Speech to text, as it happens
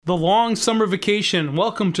The long summer vacation.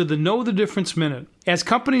 Welcome to the Know the Difference Minute. As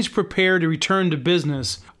companies prepare to return to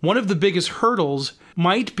business, one of the biggest hurdles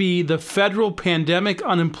might be the federal pandemic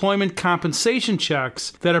unemployment compensation checks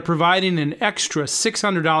that are providing an extra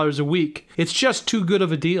 $600 a week. It's just too good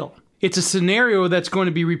of a deal. It's a scenario that's going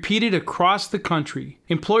to be repeated across the country.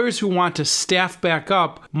 Employers who want to staff back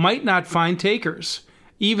up might not find takers.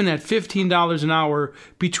 Even at $15 an hour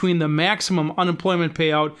between the maximum unemployment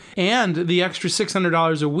payout and the extra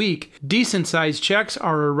 $600 a week, decent-sized checks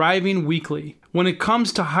are arriving weekly. When it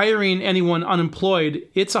comes to hiring anyone unemployed,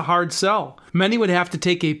 it's a hard sell. Many would have to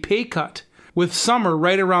take a pay cut. With summer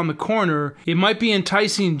right around the corner, it might be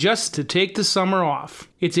enticing just to take the summer off.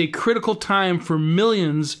 It's a critical time for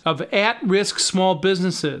millions of at-risk small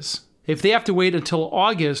businesses. If they have to wait until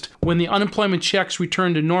August, when the unemployment checks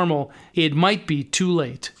return to normal, it might be too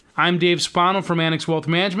late. I'm Dave Spano from Annex Wealth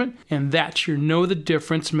Management, and that's your Know the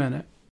Difference Minute.